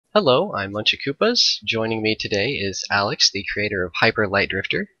Hello, I'm Munchakoopas. Joining me today is Alex, the creator of Hyper Light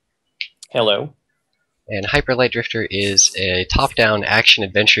Drifter. Hello. And Hyper Light Drifter is a top-down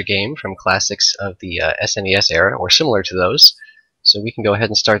action-adventure game from classics of the SNES era, or similar to those. So we can go ahead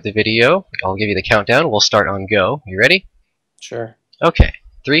and start the video. I'll give you the countdown. We'll start on go. You ready? Sure. Okay.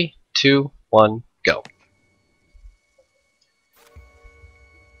 3, 2, 1, go.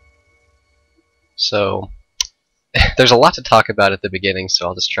 So there's a lot to talk about at the beginning, so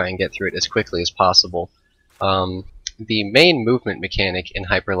I'll just try and get through it as quickly as possible. The main movement mechanic in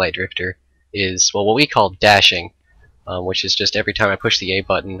Hyper Light Drifter is, well, what we call dashing, which is just every time I push the A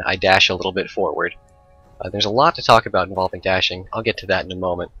button, I dash a little bit forward. There's a lot to talk about involving dashing. I'll get to that in a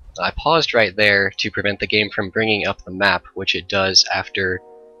moment. I paused right there to prevent the game from bringing up the map, which it does after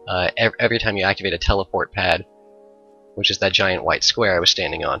every time you activate a teleport pad, which is that giant white square I was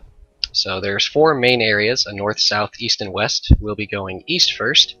standing on. So there's 4 main areas, a north, south, east, and west. We'll be going east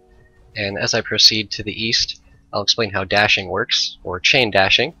first, and as I proceed to the east, I'll explain how dashing works, or chain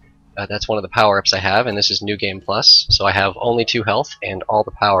dashing. That's one of the power-ups I have, and this is New Game Plus, so I have only 2 health and all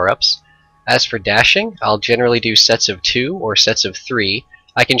the power-ups. As for dashing, I'll generally do sets of 2 or sets of 3.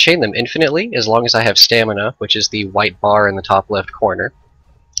 I can chain them infinitely as long as I have stamina, which is the white bar in the top left corner.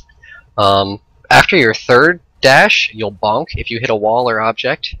 After your third dash, you'll bonk if you hit a wall or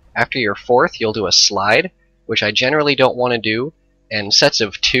object. After your fourth, you'll do a slide, which I generally don't want to do, and sets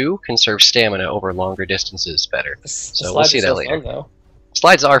of 2 conserve stamina over longer distances better. So we'll see that later. Fun,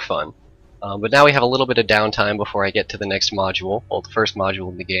 Slides are fun, but now we have a little bit of downtime before I get to the next module, well, the first module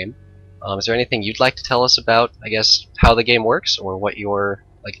in the game. Is there anything you'd like to tell us about, I guess, how the game works, or what your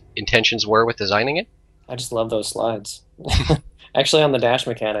intentions were with designing it? I just love those slides. Actually, on the dash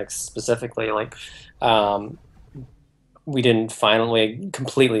mechanics specifically, we didn't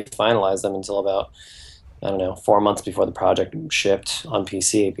completely finalize them until about, I don't know, 4 months before the project shipped on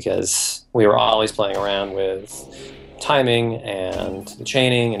PC, because we were always playing around with timing and the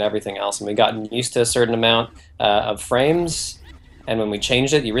chaining and everything else, and we gotten used to a certain amount of frames, and when we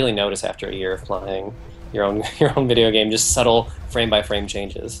changed it, you really notice after a year of playing your own video game, just subtle frame-by-frame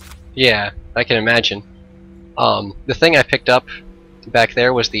changes. Yeah, I can imagine. The thing I picked up back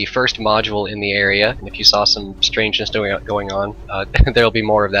there was the first module in the area, and if you saw some strangeness going on, there'll be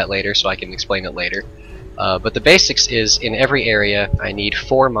more of that later, so I can explain it later. But the basics is, in every area, I need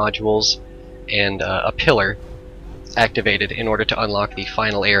 4 modules and a pillar activated in order to unlock the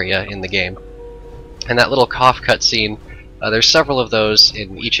final area in the game. And that little cough cutscene, there's several of those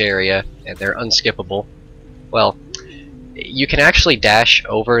in each area, and they're unskippable. Well, you can actually dash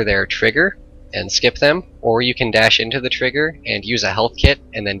over their trigger and skip them, or you can dash into the trigger and use a health kit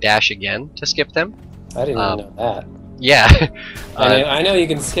and then dash again to skip them. I didn't even know that. Yeah. I know you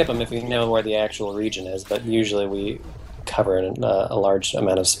can skip them if you know where the actual region is, but usually we cover a large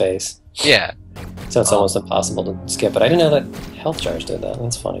amount of space. Yeah. So it's almost impossible to skip it. I didn't know that health jars did that.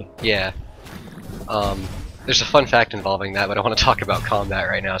 That's funny. Yeah. There's a fun fact involving that, but I want to talk about combat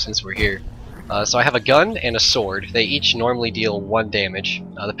right now since we're here. So I have a gun and a sword. They each normally deal 1 damage.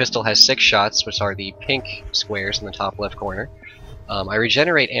 The pistol has 6 shots, which are the pink squares in the top left corner. I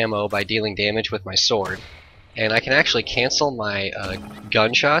regenerate ammo by dealing damage with my sword, and I can actually cancel my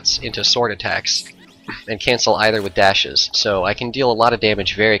gun shots into sword attacks, and cancel either with dashes. So I can deal a lot of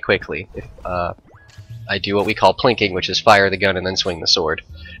damage very quickly if I do what we call plinking, which is fire the gun and then swing the sword.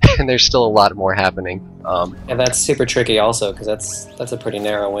 And there's still a lot more happening. And that's super tricky also, because that's a pretty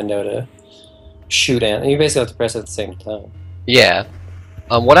narrow window to shoot at, and you basically have to press it at the same time. Yeah.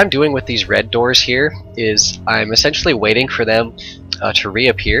 What I'm doing with these red doors here is I'm essentially waiting for them to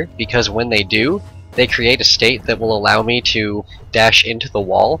reappear, because when they do, they create a state that will allow me to dash into the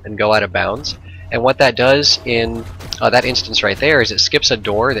wall and go out of bounds. And what that does in that instance right there is it skips a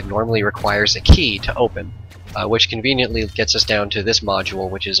door that normally requires a key to open, which conveniently gets us down to this module,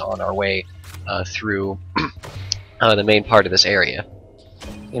 which is on our way through the main part of this area.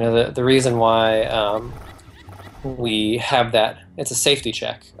 You know, the reason why we have that, it's a safety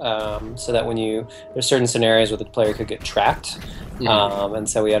check, so that there's certain scenarios where the player could get trapped, and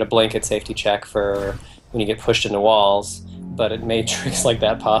so we had a blanket safety check for when you get pushed into walls, but it made tricks like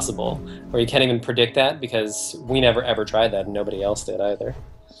that possible, where you can't even predict that, because we never ever tried that, and nobody else did either.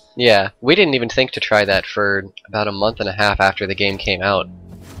 Yeah, we didn't even think to try that for about a month and a half after the game came out,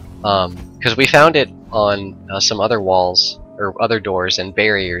 because we found it on some other walls, or other doors and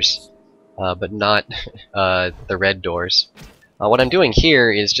barriers, but not the red doors. What I'm doing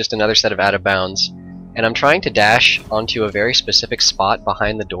here is just another set of out of bounds, and I'm trying to dash onto a very specific spot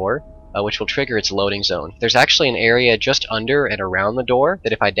behind the door, which will trigger its loading zone. There's actually an area just under and around the door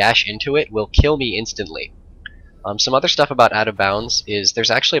that if I dash into it will kill me instantly. Some other stuff about Out of Bounds is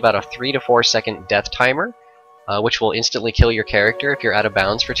there's actually about a 3 to 4 second death timer, which will instantly kill your character if you're out of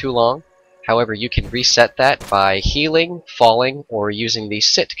bounds for too long. However, you can reset that by healing, falling, or using the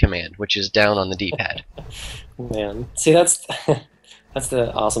sit command, which is down on the D-pad. Man, see, that's that's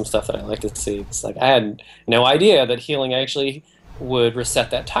the awesome stuff that I like to see. It's like I had no idea that healing actually would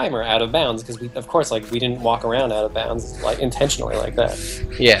reset that timer out of bounds, because we, of course, like we didn't walk around out of bounds like intentionally like that.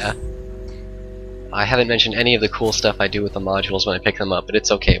 Yeah. I haven't mentioned any of the cool stuff I do with the modules when I pick them up, but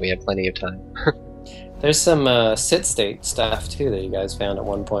it's okay, we have plenty of time. There's some sit state stuff too that you guys found at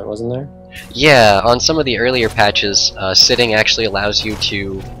one point, wasn't there? Yeah, on some of the earlier patches, sitting actually allows you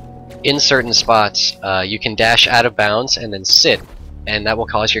to, in certain spots, you can dash out of bounds and then sit, and that will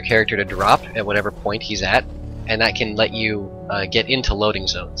cause your character to drop at whatever point he's at, and that can let you get into loading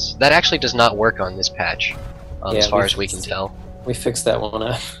zones. That actually does not work on this patch, as far as we can tell. We fixed that one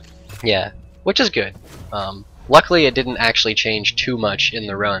up. Yeah, which is good. Luckily it didn't actually change too much in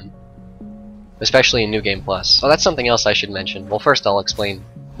the run, especially in New Game Plus. Oh, that's something else I should mention. Well, first I'll explain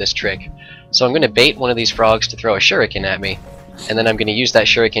this trick. So I'm going to bait one of these frogs to throw a shuriken at me, and then I'm going to use that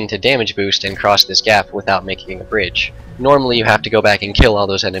shuriken to damage boost and cross this gap without making a bridge. Normally you have to go back and kill all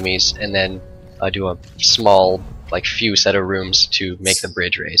those enemies, and then do a small, like, few set of rooms to make the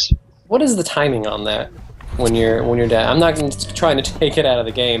bridge raise. What is the timing on that when you're down? I'm not trying to take it out of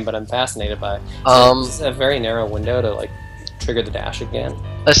the game, but I'm fascinated by it. It's a very narrow window to like trigger the dash again.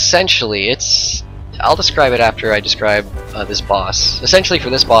 Essentially, it's... I'll describe it after I describe this boss. Essentially, for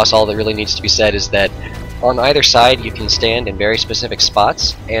this boss, all that really needs to be said is that on either side you can stand in very specific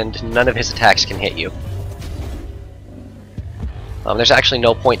spots, and none of his attacks can hit you. There's actually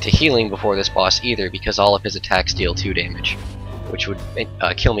no point to healing before this boss either, because all of his attacks deal 2 damage, which would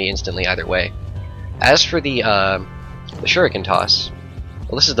kill me instantly either way. As for the shuriken toss,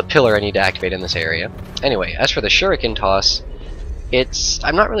 well, this is the pillar I need to activate in this area. Anyway, as for the shuriken toss,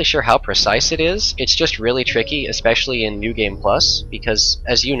 I'm not really sure how precise it is. It's just really tricky, especially in New Game Plus, because,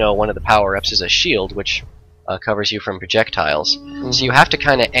 as you know, one of the power-ups is a shield, which covers you from projectiles. Mm-hmm. So you have to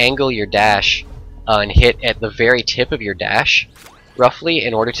kind of angle your dash and hit at the very tip of your dash, roughly,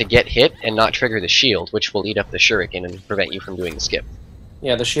 in order to get hit and not trigger the shield, which will eat up the shuriken and prevent you from doing the skip.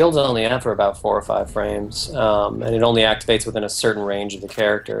 Yeah, the shield's only out for about 4 or 5 frames, and it only activates within a certain range of the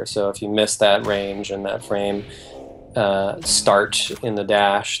character, so if you miss that range and that frame start in the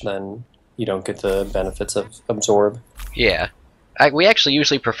dash, then you don't get the benefits of absorb. Yeah. We actually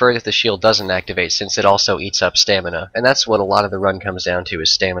usually prefer that the shield doesn't activate, since it also eats up stamina, and that's what a lot of the run comes down to,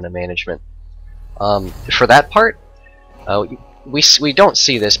 is stamina management. For that part, we don't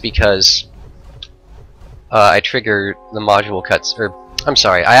see this because I trigger the module cuts, or I'm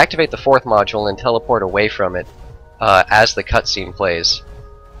sorry, I activate the 4th module and teleport away from it as the cutscene plays,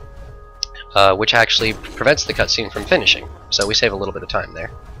 which actually prevents the cutscene from finishing, so we save a little bit of time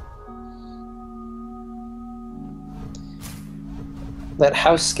there. That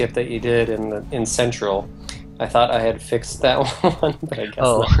house skip that you did in Central, I thought I had fixed that one, but I guess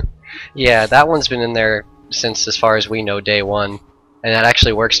not. Yeah, that one's been in there since, as far as we know, day 1, and that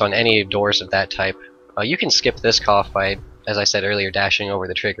actually works on any doors of that type. You can skip this cough by, as I said earlier, dashing over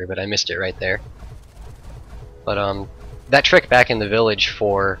the trigger, but I missed it right there. But that trick back in the village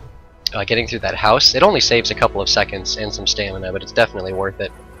for getting through that house, it only saves a couple of seconds and some stamina, but it's definitely worth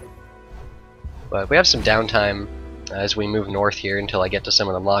it. But we have some downtime as we move north here until I get to some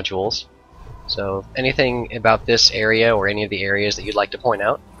of the modules. So, anything about this area or any of the areas that you'd like to point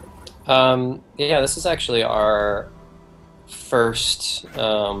out? Yeah, this is actually our first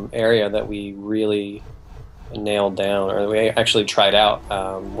area that we really nailed down, or we actually tried out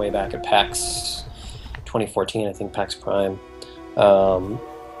way back at PAX 2014, I think, PAX Prime.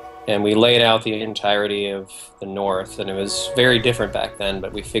 And we laid out the entirety of the north, and it was very different back then,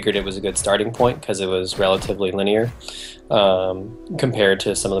 but we figured it was a good starting point because it was relatively linear compared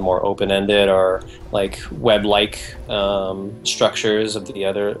to some of the more open-ended or like web-like structures of the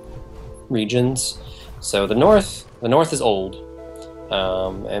other regions. So the north is old,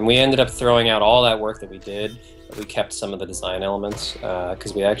 and we ended up throwing out all that work that we did. We kept some of the design elements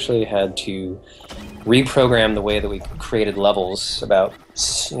because we actually had to reprogram the way that we created levels about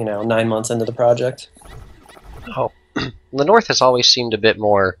 9 months into the project. Oh, the north has always seemed a bit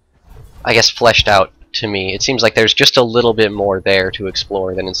more, I guess, fleshed out to me. It seems like there's just a little bit more there to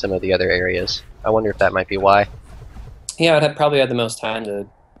explore than in some of the other areas. I wonder if that might be why. Yeah, it had probably had the most time to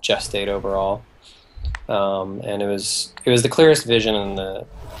gestate overall, and it was the clearest vision in the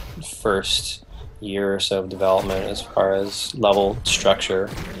first year or so of development as far as level structure,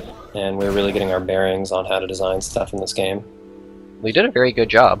 and we're really getting our bearings on how to design stuff in this game. We did a very good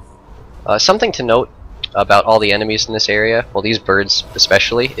job. Something to note about all the enemies in this area, well these birds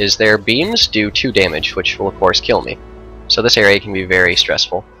especially, is their beams do 2 damage, which will of course kill me. So this area can be very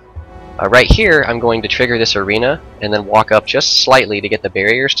stressful. Right here, I'm going to trigger this arena, and then walk up just slightly to get the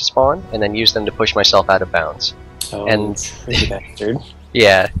barriers to spawn, and then use them to push myself out of bounds. Oh, and bastard.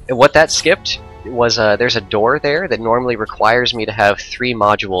 Yeah, what that skipped was there's a door there that normally requires me to have 3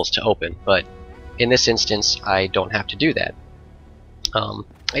 modules to open, but in this instance, I don't have to do that. I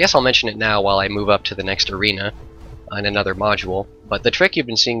guess I'll mention it now while I move up to the next arena on another module, but the trick you've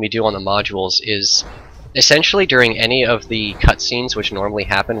been seeing me do on the modules is essentially during any of the cutscenes which normally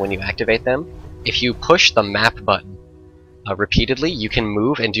happen when you activate them, if you push the map button repeatedly, you can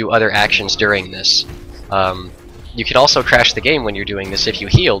move and do other actions during this. You can also crash the game when you're doing this if you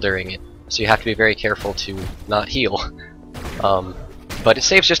heal during it, so you have to be very careful to not heal. But it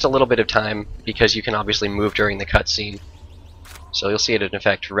saves just a little bit of time because you can obviously move during the cutscene. So you'll see it in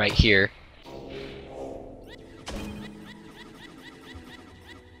effect right here.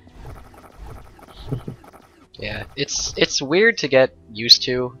 Yeah, it's weird to get used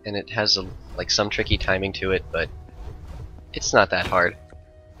to, and it has like some tricky timing to it, but it's not that hard.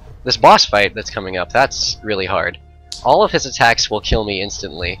 This boss fight that's coming up, that's really hard. All of his attacks will kill me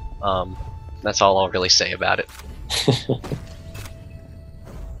instantly. That's all I'll really say about it.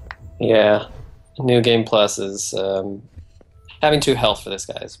 Yeah, New Game Plus is having 2 health for this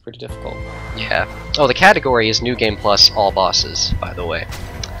guy is pretty difficult. Yeah. Oh, the category is New Game Plus All Bosses, by the way.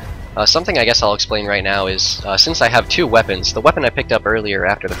 Something I guess I'll explain right now is, since I have 2 weapons, the weapon I picked up earlier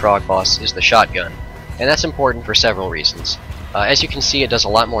after the frog boss is the shotgun, and that's important for several reasons. As you can see, it does a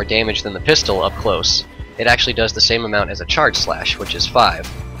lot more damage than the pistol up close. It actually does the same amount as a charge slash, which is 5.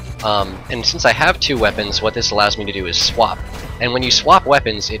 And since I have 2 weapons, what this allows me to do is swap. And when you swap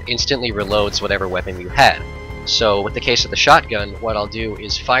weapons, it instantly reloads whatever weapon you had. So, with the case of the shotgun, what I'll do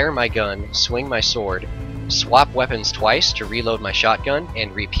is fire my gun, swing my sword, swap weapons twice to reload my shotgun,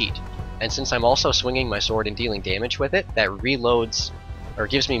 and repeat. And since I'm also swinging my sword and dealing damage with it, that reloads, or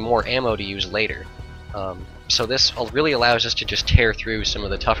gives me more ammo to use later. So this really allows us to just tear through some of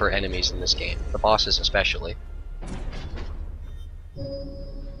the tougher enemies in this game, the bosses especially.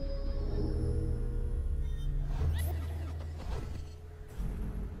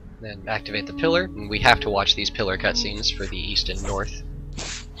 Then activate the pillar, and we have to watch these pillar cutscenes for the east and north.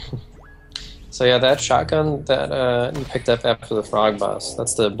 So yeah, that shotgun that you picked up after the frog boss,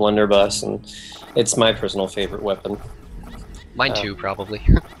 that's the blunderbuss, and it's my personal favorite weapon. Mine too, probably.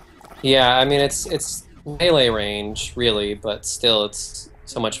 Yeah, I mean it's melee range, really, but still it's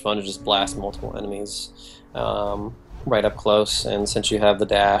so much fun to just blast multiple enemies right up close, and since you have the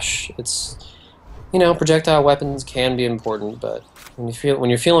dash, it's, you know, projectile weapons can be important, but when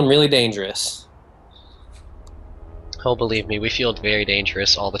you're feeling really dangerous. Oh, believe me, we feel very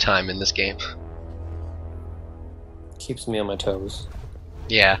dangerous all the time in this game. Keeps me on my toes.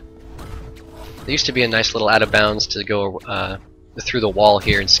 Yeah. There used to be a nice little out of bounds to go through the wall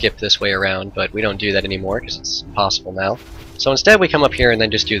here and skip this way around, but we don't do that anymore because it's impossible now. So instead we come up here and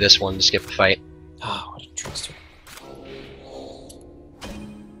then just do this one to skip the fight. Oh, what a trickster.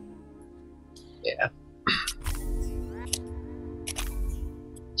 Yeah.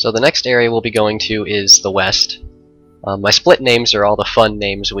 So the next area we'll be going to is the west. My split names are all the fun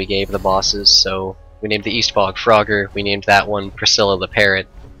names we gave the bosses, so we named the Eastbog Frogger, we named that one Priscilla the Parrot.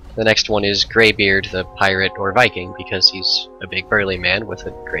 The next one is Greybeard the Pirate or Viking, because he's a big burly man with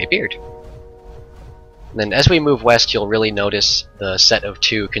a grey beard. And then as we move west, you'll really notice the set of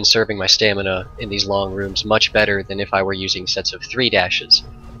 2 conserving my stamina in these long rooms much better than if I were using sets of 3 dashes.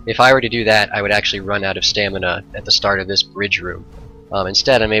 If I were to do that, I would actually run out of stamina at the start of this bridge room.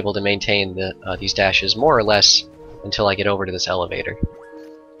 Instead, I'm able to maintain these dashes more or less until I get over to this elevator,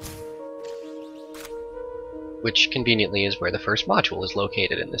 which conveniently is where the first module is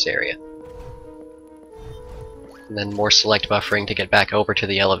located in this area. And then more select buffering to get back over to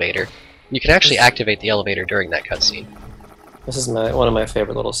the elevator. You can actually activate the elevator during that cutscene. This is one of my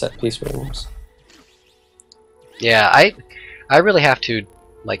favorite little set piece rooms. Yeah, I really have to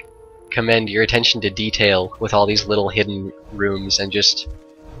commend your attention to detail with all these little hidden rooms and just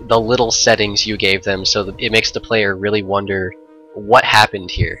the little settings you gave them, so that it makes the player really wonder what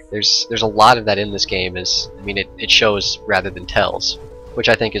happened here. There's a lot of that in this game. It shows rather than tells, which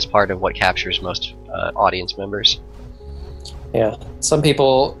I think is part of what captures most audience members. Yeah, some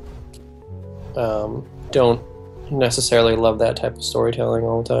people don't necessarily love that type of storytelling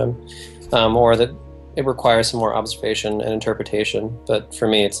all the time, or that it requires some more observation and interpretation, but for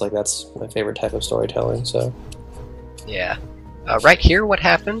me it's like that's my favorite type of storytelling. So yeah, right here what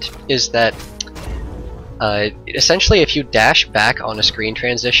happened is that essentially if you dash back on a screen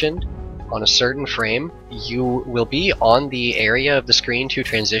transition, on a certain frame, you will be on the area of the screen to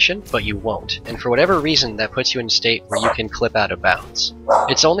transition, but you won't. And for whatever reason, that puts you in a state where you can clip out of bounds.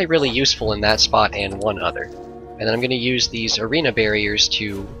 It's only really useful in that spot and one other. And then I'm going to use these arena barriers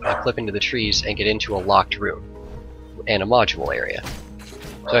to clip into the trees and get into a locked room and a module area.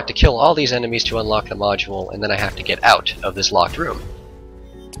 So I have to kill all these enemies to unlock the module, and then I have to get out of this locked room.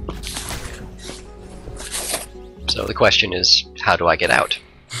 So the question is, how do I get out?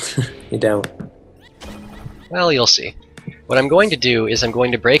 You don't. Well, you'll see. What I'm going to do is I'm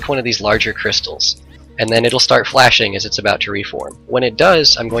going to break one of these larger crystals, and then it'll start flashing as it's about to reform. When it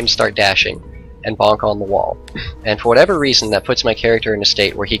does, I'm going to start dashing and bonk on the wall. And for whatever reason, that puts my character in a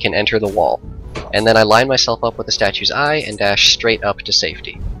state where he can enter the wall. And then I line myself up with the statue's eye and dash straight up to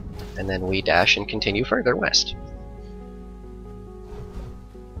safety. And then we dash and continue further west.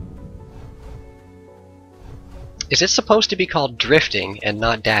 Is it supposed to be called drifting and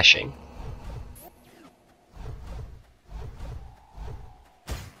not dashing?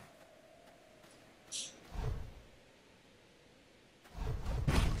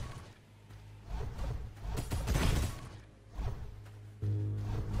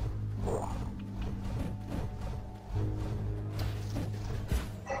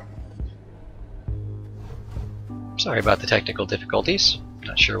 Sorry about the technical difficulties.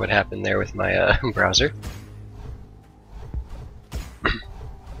 Not sure what happened there with my browser.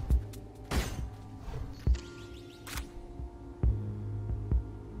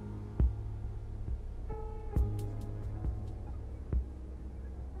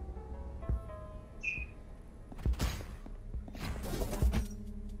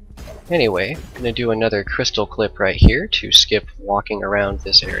 Anyway, I'm going to do another crystal clip right here to skip walking around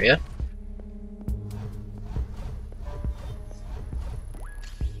this area.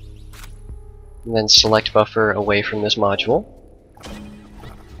 And then select buffer away from this module.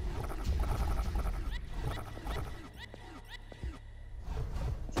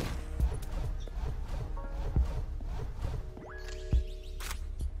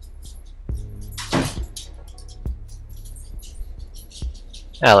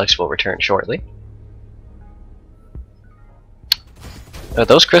 Alex will return shortly.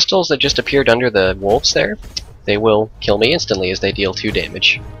 Those crystals that just appeared under the wolves there, they will kill me instantly as they deal 2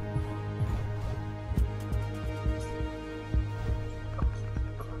 damage.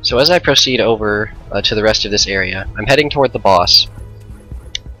 So as I proceed over to the rest of this area, I'm heading toward the boss.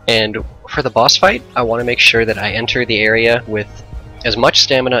 And for the boss fight, I want to make sure that I enter the area with as much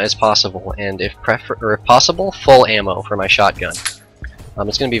stamina as possible, and if possible, full ammo for my shotgun.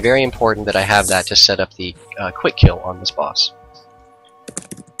 It's going to be very important that I have that to set up the quick kill on this boss.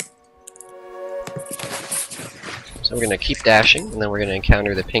 So I'm going to keep dashing, and then we're going to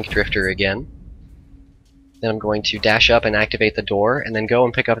encounter the pink drifter again. Then I'm going to dash up and activate the door, and then go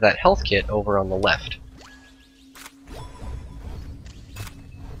and pick up that health kit over on the left.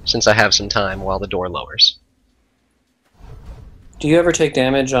 Since I have some time while the door lowers. Do you ever take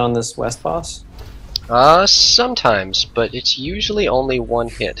damage on this west boss? Sometimes, but it's usually only 1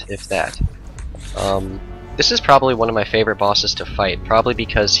 hit, if that. This is probably one of my favorite bosses to fight, probably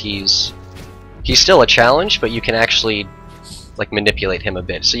because he's still a challenge, but you can actually like manipulate him a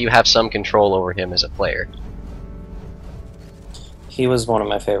bit, so you have some control over him as a player. He was one of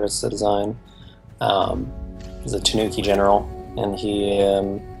my favorites to design. He's a Tanuki general, and he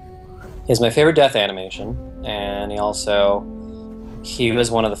has my favorite death animation, and he was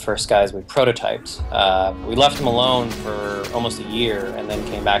one of the first guys we prototyped. We left him alone for almost a year, and then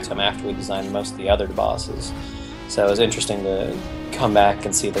came back to him after we designed most of the other bosses. So it was interesting to come back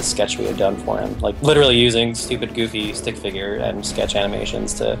and see the sketch we had done for him. Like, literally using stupid, goofy stick figure and sketch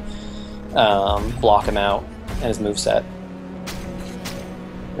animations to block him out and his moveset.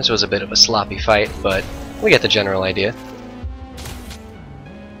 This was a bit of a sloppy fight, but we get the general idea.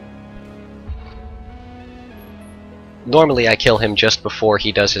 Normally I kill him just before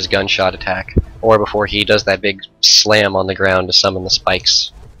he does his gunshot attack, or before he does that big slam on the ground to summon the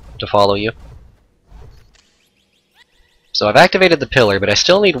spikes to follow you. So I've activated the pillar, but I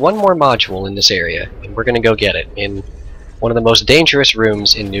still need 1 more module in this area, and we're gonna go get it in one of the most dangerous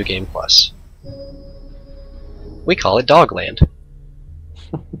rooms in New Game Plus. We call it Dogland.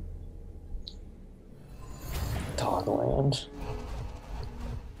 Dogland.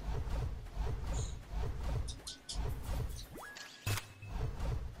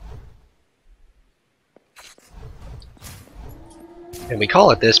 And we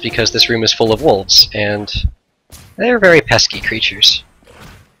call it this because this room is full of wolves, and they're very pesky creatures.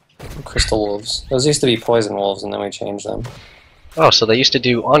 Crystal wolves. Those used to be poison wolves, and then we changed them. Oh, so they used to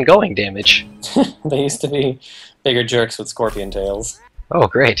do ongoing damage. They used to be bigger jerks with scorpion tails. Oh,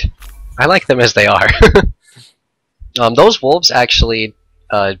 great. I like them as they are. Those wolves actually,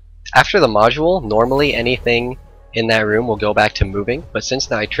 after the module, normally anything in that room will go back to moving, but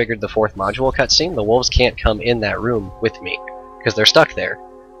since I triggered the 4th module cutscene, the wolves can't come in that room with me, because they're stuck there.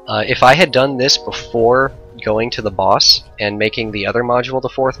 If I had done this before going to the boss and making the other module the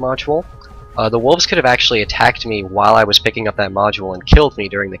 4th module, the wolves could have actually attacked me while I was picking up that module and killed me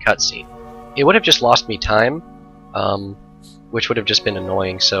during the cutscene. It would have just lost me time, which would have just been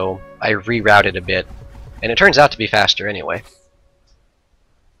annoying, so I rerouted a bit, and it turns out to be faster anyway.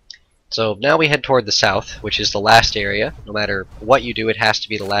 So now we head toward the south, which is the last area. No matter what you do, it has to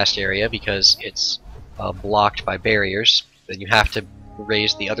be the last area because it's blocked by barriers. Then you have to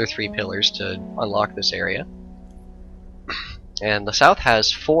raise the other 3 pillars to unlock this area. And the south has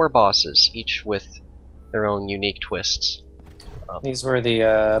 4 bosses, each with their own unique twists. These were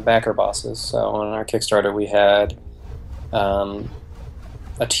the backer bosses. So on our Kickstarter we had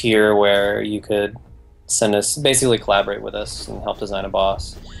a tier where you could send us, basically collaborate with us and help design a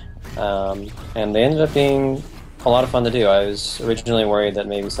boss. And they ended up being a lot of fun to do. I was originally worried that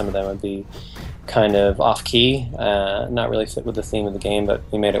maybe some of them would be kind of off-key, not really fit with the theme of the game, but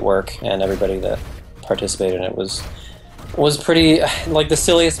we made it work, and everybody that participated in it was pretty, like the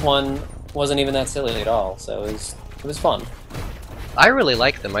silliest one wasn't even that silly at all, so it was fun. I really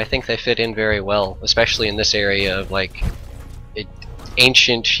like them. I think they fit in very well, especially in this area of like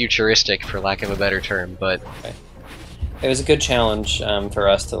ancient futuristic, for lack of a better term, but it was a good challenge for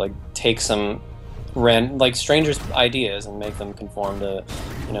us to like take some like strangers' ideas and make them conform to,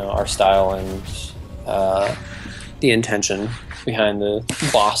 you know, our style and the intention behind the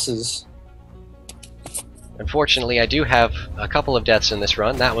bosses. Unfortunately, I do have a couple of deaths in this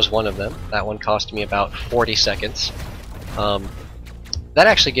run. That was one of them. That one cost me about 40 seconds. That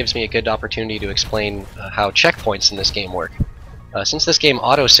actually gives me a good opportunity to explain how checkpoints in this game work. Since this game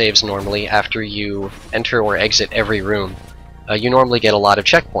autosaves normally after you enter or exit every room, you normally get a lot of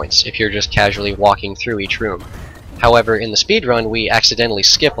checkpoints if you're just casually walking through each room. However, in the speedrun, we accidentally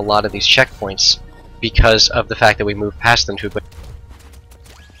skip a lot of these checkpoints because of the fact that we move past them too quick.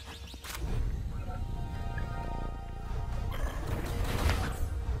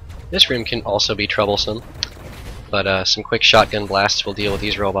 This room can also be troublesome, but some quick shotgun blasts will deal with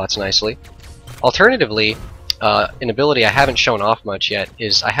these robots nicely. Alternatively, an ability I haven't shown off much yet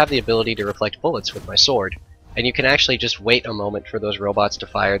is I have the ability to reflect bullets with my sword, and you can actually just wait a moment for those robots to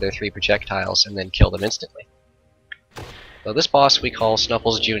fire their 3 projectiles and then kill them instantly. So this boss we call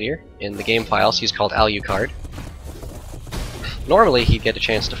Snuffles Jr. In the game files he's called Alucard. Normally he'd get a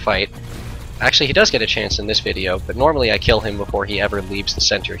chance to fight. Actually, he does get a chance in this video, but normally I kill him before he ever leaves the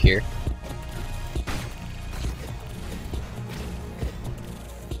center here.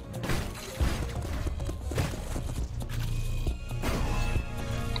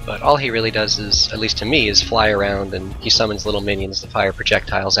 But all he really does is, at least to me, is fly around and he summons little minions to fire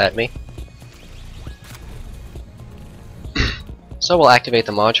projectiles at me. So we'll activate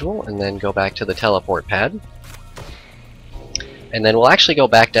the module and then go back to the teleport pad. And then we'll actually go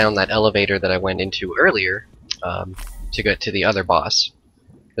back down that elevator that I went into earlier to get to the other boss.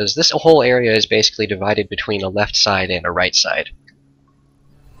 Because this whole area is basically divided between a left side and a right side.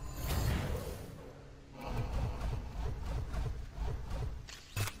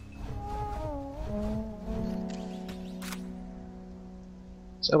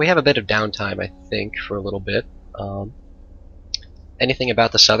 So we have a bit of downtime, I think, for a little bit. Anything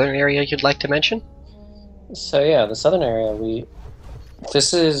about the southern area you'd like to mention? So yeah, the southern area,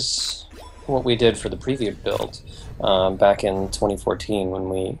 this is what we did for the preview build back in 2014 when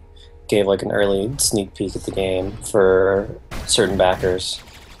we gave like an early sneak peek at the game for certain backers.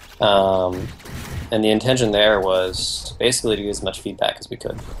 And the intention there was basically to get as much feedback as we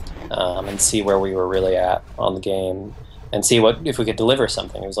could and see where we were really at on the game. And see if we could deliver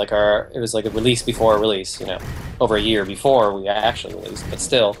something. It was like a release before a release, you know, over a year before we actually released. But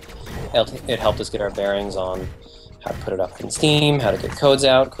still, it helped us get our bearings on how to put it up in Steam, how to get codes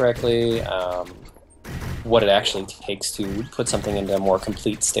out correctly, what it actually takes to put something into a more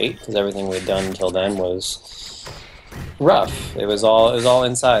complete state. Because everything we'd done until then was rough. It was all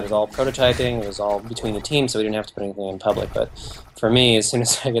inside. It was all prototyping. It was all between the teams, so we didn't have to put anything in public. But for me, as soon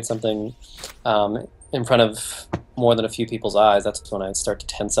as I get something in front of more than a few people's eyes, that's when I start to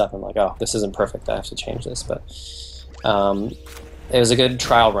tense up. I'm like, oh, this isn't perfect, I have to change this. But it was a good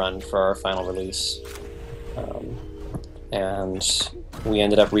trial run for our final release. And we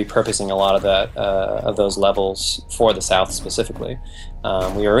ended up repurposing a lot of those levels for the South specifically.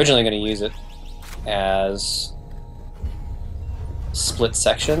 We were originally going to use it as split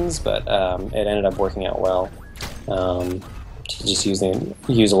sections, but it ended up working out well to just use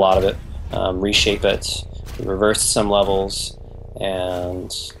a lot of it reshape it. We reversed some levels,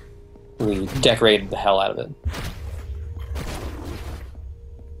 and we decorated the hell out of it.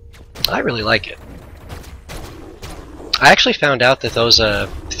 I really like it. I actually found out that those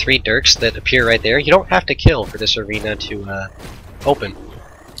 3 Dirks that appear right there, you don't have to kill for this arena to open.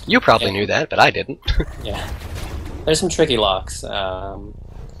 You probably knew that, but I didn't. Yeah. There's some tricky locks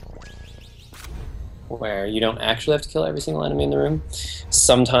where you don't actually have to kill every single enemy in the room.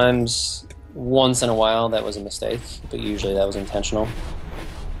 Sometimes, once in a while, that was a mistake, but usually that was intentional.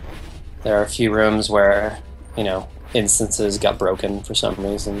 There are a few rooms where, you know, instances got broken for some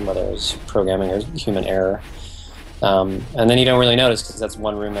reason, whether it was programming or human error. And then you don't really notice because that's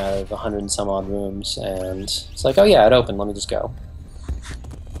one room out of 100 and some odd rooms, and it's like, oh yeah, it opened, let me just go.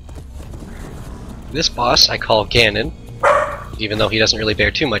 This boss I call Ganon, even though he doesn't really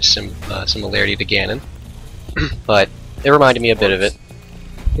bear too much similarity to Ganon. But it reminded me a bit of it.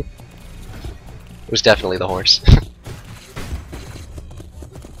 It was definitely the horse.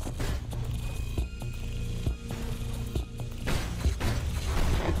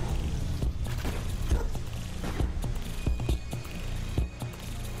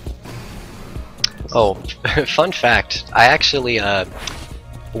 Oh, fun fact, I actually,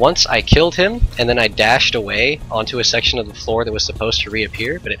 once I killed him, and then I dashed away onto a section of the floor that was supposed to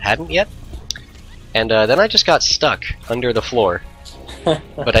reappear, but it hadn't yet. And then I just got stuck under the floor.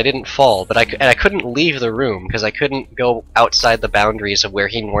 But I didn't fall, but I couldn't leave the room, because I couldn't go outside the boundaries of where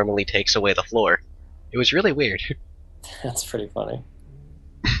he normally takes away the floor. It was really weird. That's pretty funny.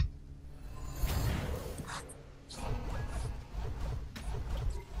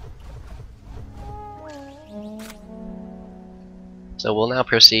 So we'll now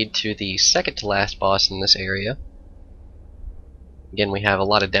proceed to the second to last boss in this area. Again, we have a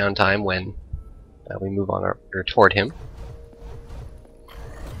lot of downtime when we move on or toward him.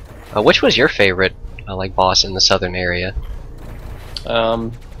 Which was your favorite like boss in the southern area?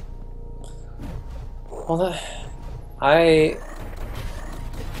 Well, I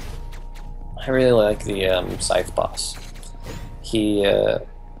really like the Scythe boss. He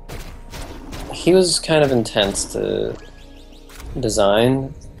was kind of intense to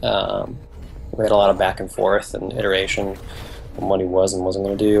design. We had a lot of back and forth and iteration on what he was and wasn't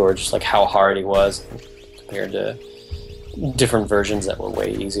going to do, or just like how hard he was compared to different versions that were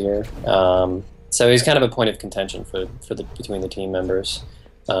way easier. So he's kind of a point of contention between the team members.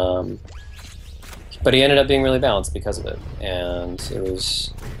 But he ended up being really balanced because of it, and it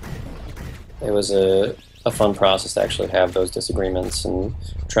was a fun process to actually have those disagreements and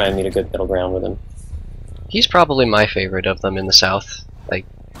try and meet a good middle ground with him. He's probably my favorite of them in the South. Like,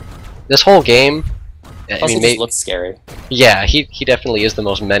 this whole game, Plus, he just looks scary. Yeah, he definitely is the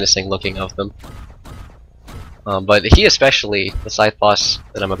most menacing looking of them. But he especially, the Scythe boss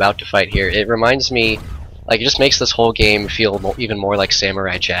that I'm about to fight here, it reminds me, like, it just makes this whole game feel even more like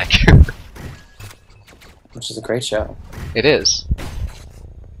Samurai Jack. Which is a great show. It is.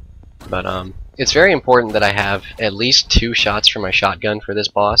 But, it's very important that I have at least 2 shots for my shotgun for this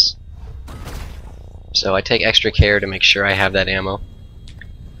boss. So I take extra care to make sure I have that ammo.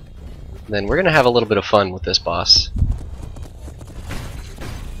 Then we're gonna have a little bit of fun with this boss.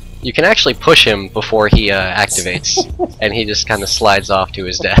 You can actually push him before he activates, and he just kind of slides off to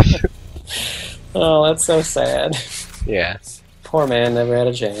his death. Oh, that's so sad. Yeah. Poor man, never had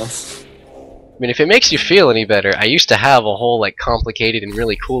a chance. I mean, if it makes you feel any better, I used to have a whole like complicated and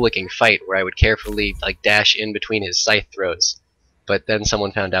really cool looking fight where I would carefully like dash in between his scythe throws. But then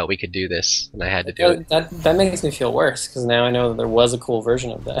someone found out we could do this, and I had to do it. That makes me feel worse, because now I know that there was a cool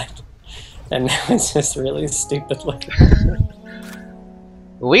version of that. And now it's just really stupid looking.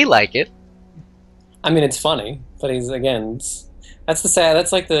 We like it. I mean, it's funny, but that's the sad.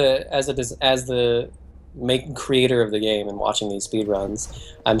 That's like as the creator of the game and watching these speedruns,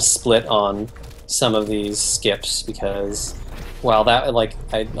 I'm split on some of these skips because, while that like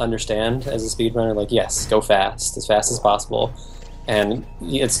I understand as a speedrunner, like yes, go fast as possible, and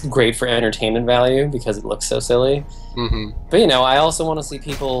it's great for entertainment value because it looks so silly. Mm-hmm. But you know, I also want to see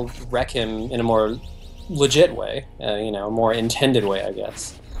people wreck him in a more legit way, you know, a more intended way, I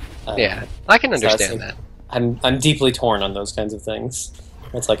guess. Yeah, I can understand that. I'm deeply torn on those kinds of things.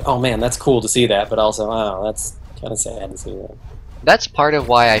 It's like, oh man, that's cool to see that, but also, oh, that's kind of sad to see that. That's part of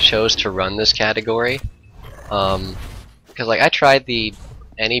why I chose to run this category, because like I tried the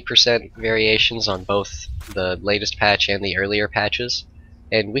any percent variations on both the latest patch and the earlier patches,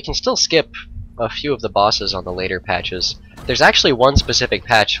 and we can still skip a few of the bosses on the later patches. There's actually one specific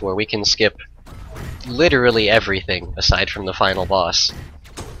patch where we can skip literally everything aside from the final boss.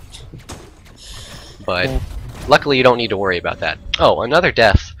 But luckily you don't need to worry about that. Oh, another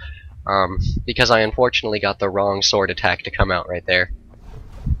death. because I unfortunately got the wrong sword attack to come out right there.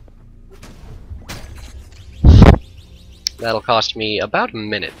 That'll cost me about a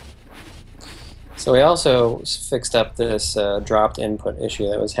minute. So we also fixed up this dropped input issue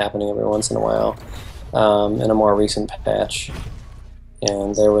that was happening every once in a while in a more recent patch.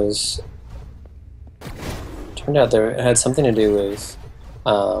 And there was... turned out it had something to do with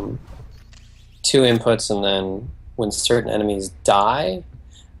two inputs, and then when certain enemies die,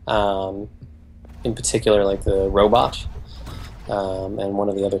 in particular like the robot and one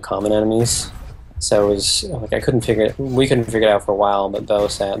of the other common enemies. So it was like we couldn't figure it out for a while, but Bo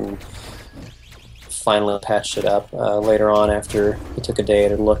sat and finally patched it up later on after he took a day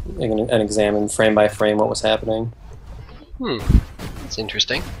to look and examine frame by frame what was happening. That's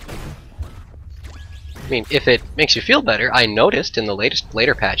interesting. I mean, if it makes you feel better, I noticed in the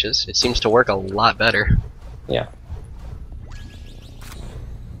later patches, it seems to work a lot better. Yeah.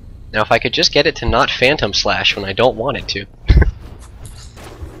 Now, if I could just get it to not Phantom Slash when I don't want it to.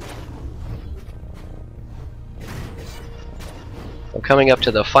 I'm coming up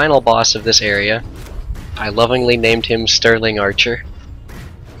to the final boss of this area. I lovingly named him Sterling Archer.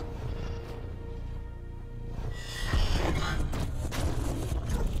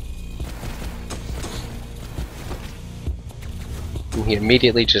 And he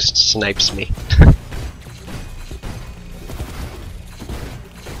immediately just snipes me.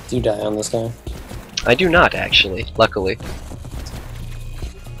 Do you die on this guy? I do not, actually, luckily.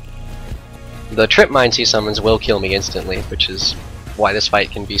 The trip mines he summons will kill me instantly, which is why this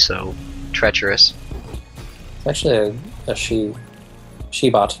fight can be so treacherous. It's actually a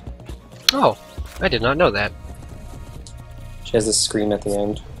she-bot. Oh, I did not know that. She has this scream at the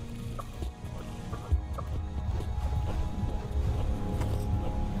end.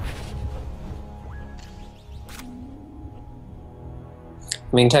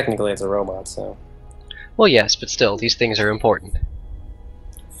 I mean, technically it's a robot, so... Well, yes, but still, these things are important.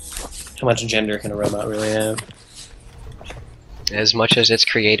 How much gender can a robot really have? As much as its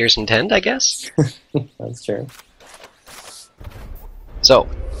creators intend, I guess? That's true. So,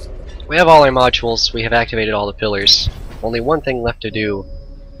 we have all our modules, we have activated all the pillars. Only one thing left to do,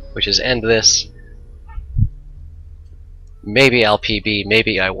 which is end this. Maybe I'll PB,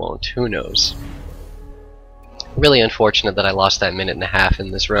 maybe I won't, who knows. Really unfortunate that I lost that minute and a half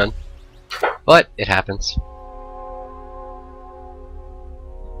in this run, but it happens.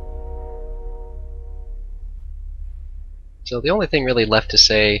 So the only thing really left to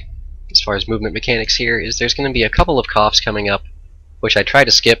say, as far as movement mechanics here, is there's going to be a couple of coughs coming up, which I try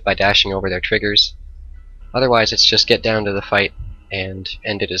to skip by dashing over their triggers. Otherwise, it's just get down to the fight and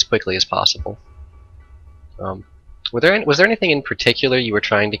end it as quickly as possible. Was there anything in particular you were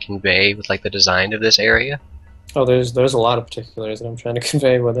trying to convey with like the design of this area? Oh, there's a lot of particulars that I'm trying to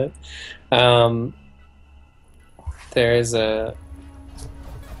convey with it. There's I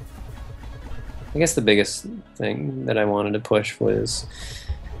guess the biggest thing that I wanted to push was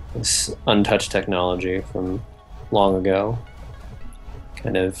this untouched technology from long ago,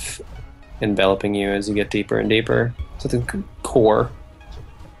 kind of enveloping you as you get deeper and deeper to the core,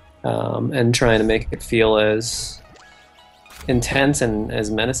 and trying to make it feel as intense and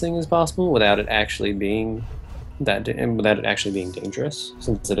as menacing as possible without it actually being dangerous,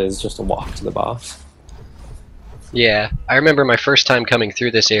 since it is just a walk to the boss. Yeah, I remember my first time coming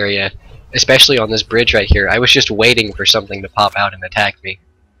through this area, especially on this bridge right here. I was just waiting for something to pop out and attack me.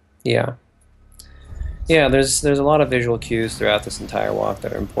 Yeah. Yeah, there's a lot of visual cues throughout this entire walk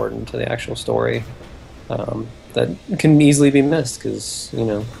that are important to the actual story, that can easily be missed because, you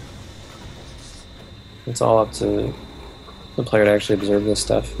know, it's all up to the player to actually observe this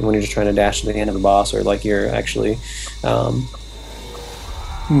stuff. And when you're just trying to dash to the end of a boss, or like you're actually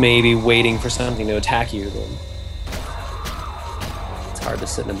maybe waiting for something to attack you, then it's hard to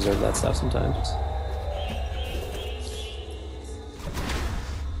sit and observe that stuff sometimes.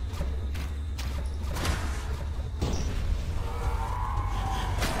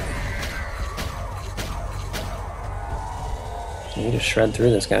 You just shred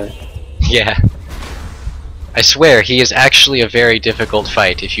through this guy. Yeah. I swear, he is actually a very difficult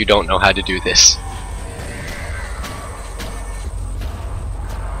fight if you don't know how to do this.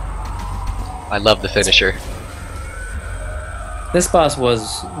 I love the finisher. This boss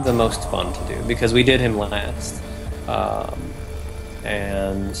was the most fun to do because we did him last,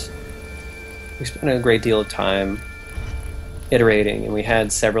 and we spent a great deal of time iterating, and we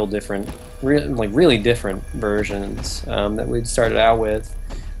had several different, really different versions that we'd started out with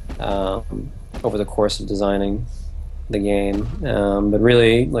over the course of designing the game. But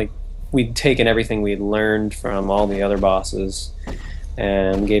really, like, we'd taken everything we'd learned from all the other bosses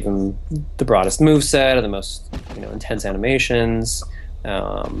and gave him the broadest moveset and the most intense animations,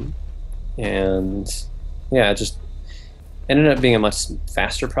 and yeah, it just ended up being a much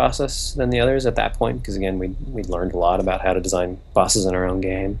faster process than the others at that point because again we'd learned a lot about how to design bosses in our own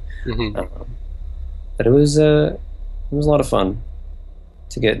game. Hmm. But it was a lot of fun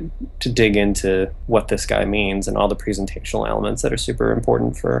to get to dig into what this guy means and all the presentational elements that are super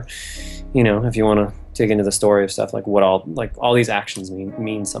important for if you want to dig into the story of stuff, like what all these actions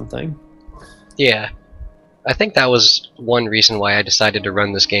mean something. Yeah, I think that was one reason why I decided to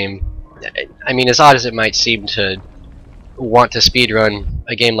run this game. I mean, as odd as it might seem to want to speedrun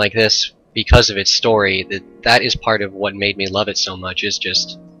a game like this because of its story, that is part of what made me love it so much, is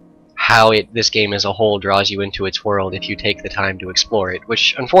just how this game as a whole draws you into its world if you take the time to explore it,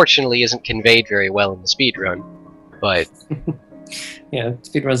 which unfortunately isn't conveyed very well in the speedrun, but Yeah,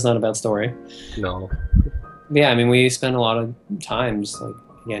 speedrun's not about story. no. Yeah, I mean, we spend a lot of times, like,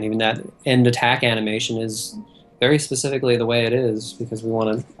 again, even that end attack animation is very specifically the way it is because we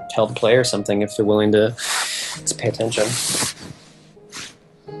want to tell the player something if they're willing to pay attention.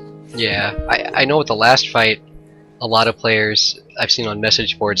 Yeah, I know with the last fight, a lot of players I've seen on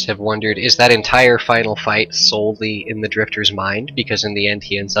message boards have wondered, is that entire final fight solely in the Drifter's mind? Because in the end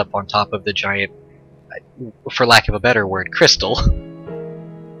he ends up on top of the giant, for lack of a better word, crystal.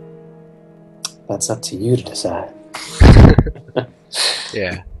 That's up to you to decide.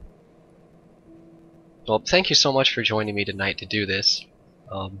 Yeah. Well, thank you so much for joining me tonight to do this.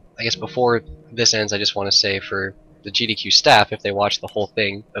 I guess before this ends, I just want to say for the GDQ staff, if they watch the whole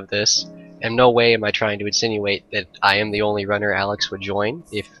thing of this, in no way am I trying to insinuate that I am the only runner Alex would join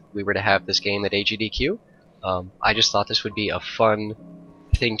if we were to have this game at AGDQ. I just thought this would be a fun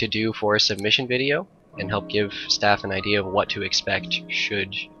thing to do for a submission video and help give staff an idea of what to expect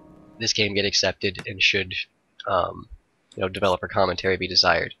should this game get accepted and should developer commentary be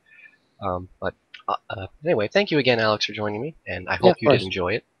desired. But anyway, thank you again, Alex, for joining me, and I Yeah, hope of you did course.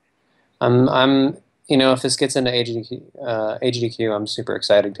 enjoy it. I'm if this gets into AGDQ, I'm super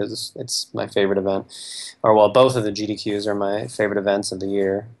excited because it's my favorite event. Or well, both of the GDQs are my favorite events of the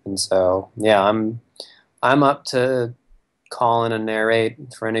year, and so yeah, I'm up to call in and narrate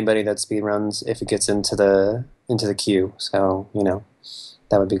for anybody that speedruns if it gets into the queue. So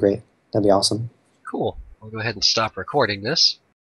that would be great. That'd be awesome. Cool. I'll go ahead and stop recording this.